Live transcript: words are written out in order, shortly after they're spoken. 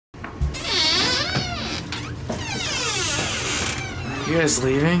You guys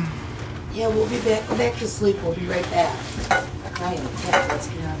leaving? Yeah, we'll be back. Go back to sleep. We'll be right back. Hi, Ted, let's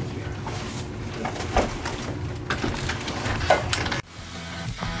get out of here.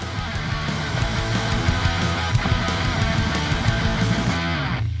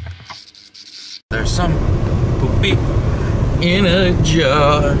 There's some poopy in a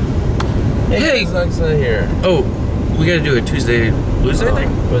jar. Hey, Zug's not here. Oh, we gotta do a Tuesday BlusDay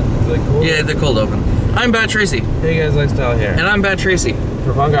thing? But the cold. Yeah, the cold open. I'm Bad Tracy. Hey guys, Lifestyle here. And I'm Bad Tracy.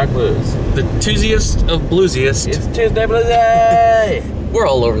 For Punk Rock Blues. The Tuesdayest of bluesiest. It's Tuesday BlusDay! We're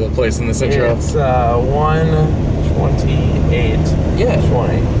all over the place in this intro. It's 1:28. Yeah.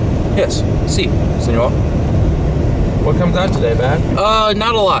 20. Yes. Si, senor. What comes out today, Bad?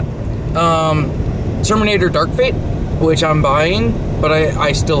 Not a lot. Terminator Dark Fate, which I'm buying, but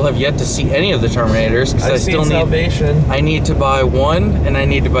I still have yet to see any of the Terminators because I still need Salvation. I need to buy 1 and I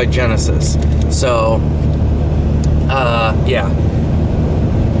need to buy Genesis. So yeah.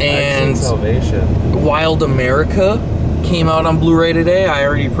 And Salvation. Wild America came out on Blu-ray today. I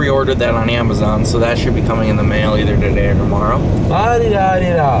already pre-ordered that on Amazon, so that should be coming in the mail either today or tomorrow.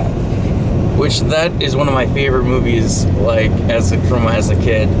 La-di-da-di-da. Which that is one of my favorite movies, like as a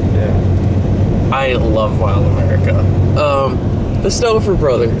kid. Yeah. I love Wild America. The Stouffer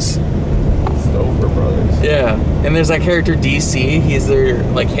Brothers. Stouffer Brothers. Yeah, and there's that character DC. He's their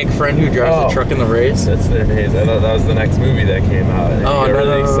like hick friend who drives the truck in the race. That's their days. I thought that was the next movie that came out. And Oh, you got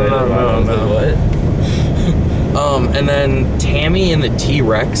really excited about it. What? And then Tammy and the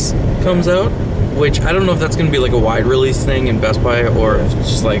T-Rex comes out, which I don't know if that's going to be like a wide release thing in Best Buy or if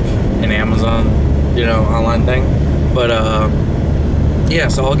it's just like an Amazon, online thing. But yeah,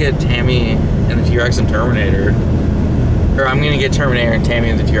 so I'll get Tammy and the T-Rex and Terminator. Or I'm going to get Terminator and Tammy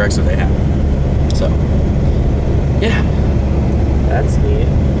and the T-Rex if they have it. So, yeah. That's neat.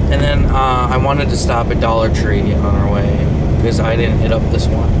 And then I wanted to stop at Dollar Tree on our way because I didn't hit up this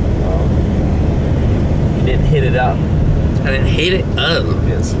one. You didn't hit it up. I didn't hit it up. You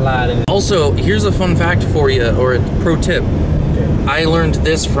didn't slide it. Also, here's a fun fact for you, or a pro tip. Okay. I learned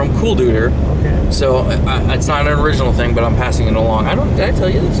this from Cool Duder. Okay. So it's not an original thing, but I'm passing it along. Did I tell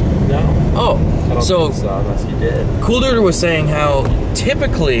you this? No. Oh, I don't so think so, unless you did. Cool Duder was saying how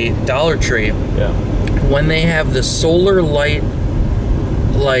typically Dollar Tree, Yeah. when they have the solar light,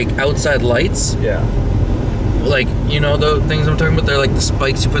 like outside lights, Yeah. like the things I'm talking about, they're like the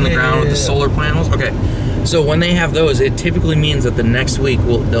spikes you put in the ground with the solar panels. Okay, so when they have those, it typically means that the next week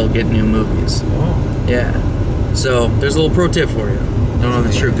they'll get new movies. Oh. Yeah. So there's a little pro tip for you. Don't know if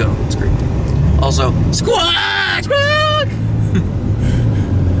it's true. Go. It's great. Also, squawk, squawk.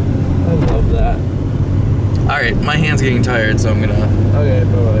 I love that. All right, my hand's getting tired, so I'm gonna. Okay,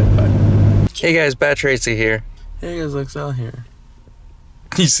 bye-bye. Hey guys, Bad Tracy here. Hey guys, Lexel here.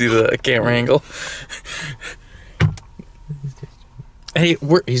 You see the camera angle? Hey,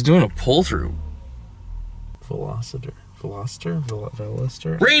 he's doing a pull through. Velocitor.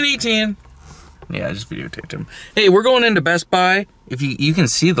 Rain 18. Yeah, I just videotaped him. Hey, we're going into Best Buy. If you can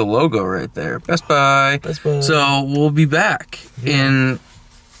see the logo right there, Best Buy. Best Buy. So we'll be back in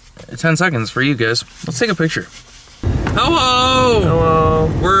 10 seconds for you guys. Let's take a picture. Hello. Hello.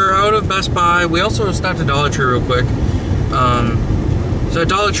 We're out of Best Buy. We also stopped at Dollar Tree real quick. So at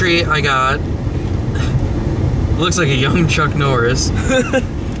Dollar Tree, I got looks like a young Chuck Norris.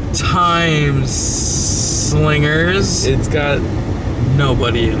 Time Slingers. It's got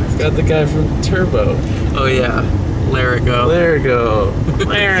nobody in it. It's got the guy from Turbo. Oh yeah, Larigo. Larigo.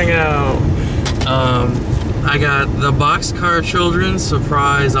 Larigo. I got the Boxcar Children's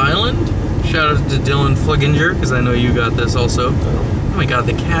Surprise Island. Shout out to Dylan Fliginger, because I know you got this also. Oh my god,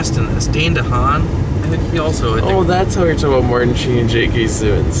 the cast in this. Dane DeHaan. I think he also. Oh, that's how you're talking about Martin Sheen and J.K.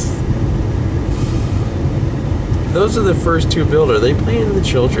 Simmons. Those are the first two billed. Are they playing the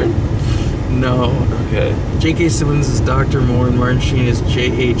children? No. Okay. J.K. Simmons is Dr. Moore and Martin Sheen is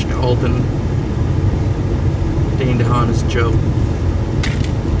J.H. Alden. Dane DeHaan is Joe.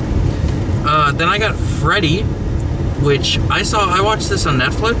 Then I got Freddy, which I watched this on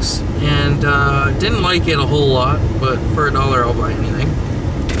Netflix and didn't like it a whole lot, but for $1 I'll buy anything.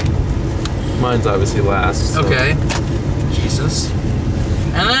 Mine's obviously last. So. Okay. Jesus.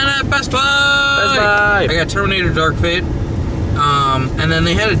 And then at Best Buy! Best Buy! I got Terminator Dark Fate. And then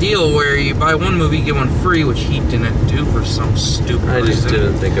they had a deal where you buy one movie, get one free, which he didn't do for some stupid reason. I just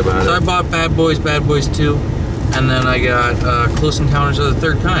didn't think about it. So I bought Bad Boys 2. And then I got Close Encounters of the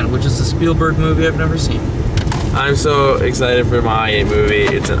Third Kind, which is a Spielberg movie I've never seen. I'm so excited for my movie.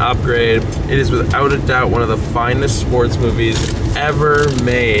 It's an upgrade. It is without a doubt one of the finest sports movies ever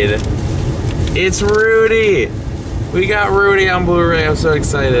made. It's Rudy. We got Rudy on Blu-ray. I'm so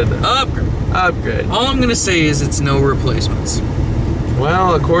excited. Upgrade. Upgrade. All I'm going to say is it's no replacements.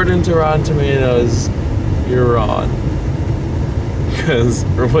 Well, according to Rotten Tomatoes, you're wrong. Because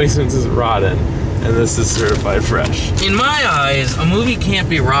Replacements is rotten, and this is certified fresh. In my eyes, a movie can't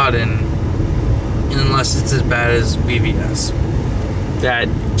be rotten unless it's as bad as BVS. That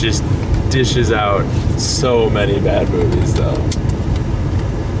just dishes out so many bad movies, though.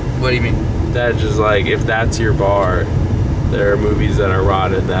 What do you mean? That just like, if that's your bar, there are movies that are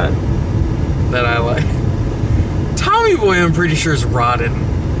rotten that I like. Tommy Boy, I'm pretty sure is rotten.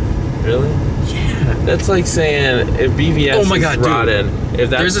 Really? Yeah. That's like saying if BVS Oh my God, is rotten, if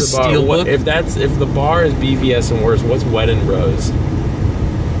that's there's the a bar, steelbook. if the bar is BVS and worse, what's Wedding Bros?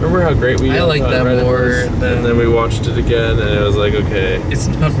 Remember how great we I like thought that Wedding more Bros? than- And then we watched it again, and it was like, okay, It's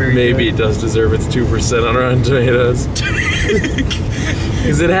not very maybe good. it does deserve its 2% on Rotten Tomatoes.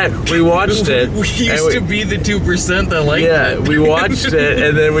 Because we watched it. We used to be the 2% that liked Yeah, it. we watched it,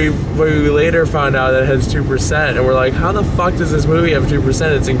 and then we later found out that it has 2%, and we're like, how the fuck does this movie have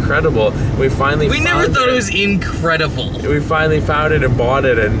 2%? It's incredible. We never thought it was incredible. We finally found it and bought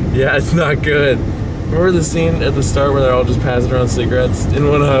it, and yeah, it's not good. Remember the scene at the start where they're all just passing around cigarettes in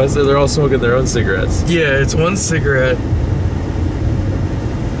one house, and they're all smoking their own cigarettes? Yeah, it's one cigarette.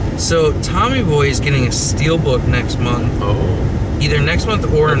 So Tommy Boy is getting a steelbook next month. Oh. Either next month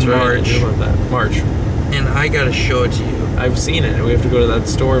or That's in right, I March. knew about that. March. And I gotta show it to you. I've seen it, and we have to go to that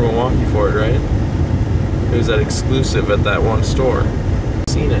store in Milwaukee for it, right? It was that exclusive at that one store. I've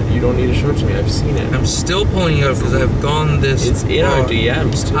seen it. You don't need to show it to me. I've seen it. I'm still pulling it up because I've gone this It's in our far.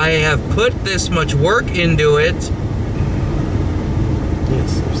 DMs, too. I have put this much work into it.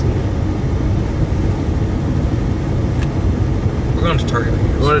 Yes, I've seen it. We're going to Target, I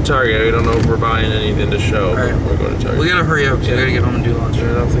guess. We're going to Target. We don't know if we're buying anything to show, Alright. but we're going to Target. We gotta hurry up because we gotta get home and do lunch.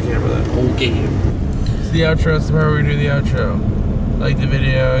 Turn it off the camera then. Okay. It's the outro. It's the part where we do the outro. Like the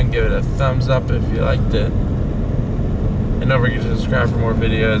video and give it a thumbs up if you liked it. And don't forget to subscribe for more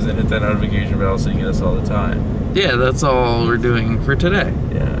videos and hit that notification bell so you get us all the time. Yeah, that's all we're doing for today.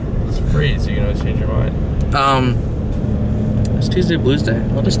 Yeah, it's free, so you can always change your mind. It's Tuesday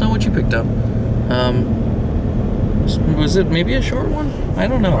BlusDay. Let us know what you picked up. Was it maybe a short one? I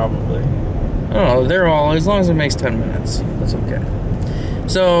don't know. Probably. I don't know. They're all, as long as it makes 10 minutes, that's okay.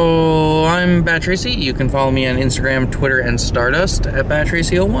 So, I'm Bat Tracy. You can follow me on Instagram, Twitter, and Stardust at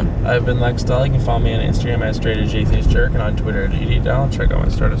BatTracy01. I've been Lexdell. You can follow me on Instagram at StraightAgeAtheistJerk and on Twitter at GDDell. Check out my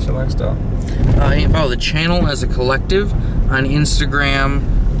Stardust at Lexdell. You can follow the channel as a collective on Instagram,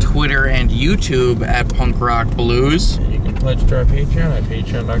 Twitter, and YouTube at Punk Rock Blues, And you can pledge to our Patreon at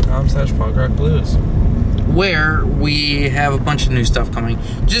patreon.com/punkrockblues. where we have a bunch of new stuff coming.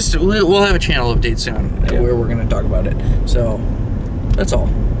 We'll have a channel update soon where we're going to talk about it. So, that's all.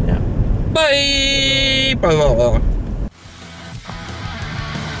 Yeah. Bye! Bye.